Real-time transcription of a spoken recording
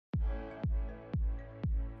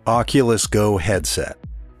Oculus Go headset.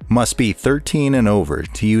 Must be 13 and over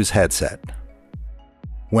to use headset.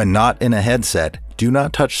 When not in a headset, do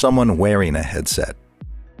not touch someone wearing a headset.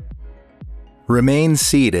 Remain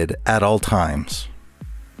seated at all times.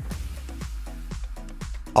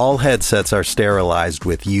 All headsets are sterilized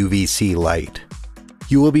with UVC light.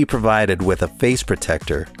 You will be provided with a face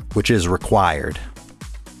protector, which is required.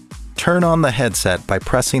 Turn on the headset by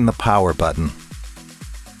pressing the power button.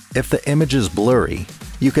 If the image is blurry,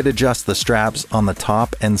 you could adjust the straps on the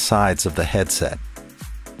top and sides of the headset.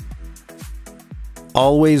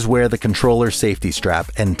 Always wear the controller safety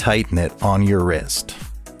strap and tighten it on your wrist.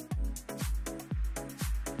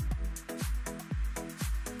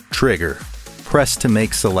 Trigger. Press to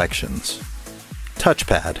make selections.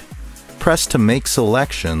 Touchpad. Press to make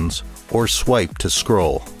selections or swipe to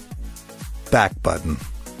scroll. Back button.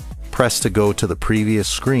 Press to go to the previous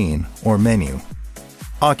screen or menu.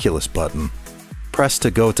 Oculus button. Press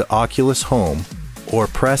to go to Oculus Home or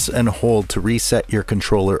press and hold to reset your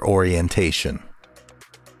controller orientation.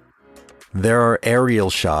 There are aerial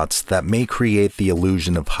shots that may create the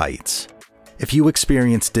illusion of heights. If you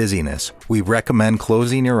experience dizziness, we recommend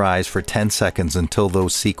closing your eyes for 10 seconds until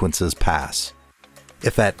those sequences pass.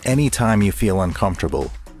 If at any time you feel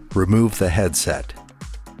uncomfortable, remove the headset.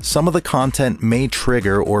 Some of the content may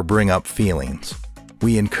trigger or bring up feelings.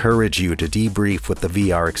 We encourage you to debrief with the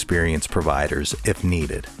VR experience providers if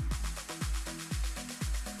needed.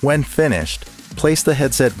 When finished, place the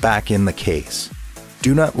headset back in the case.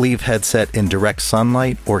 Do not leave headset in direct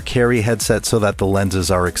sunlight or carry headset so that the lenses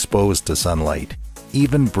are exposed to sunlight.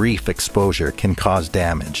 Even brief exposure can cause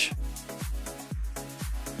damage.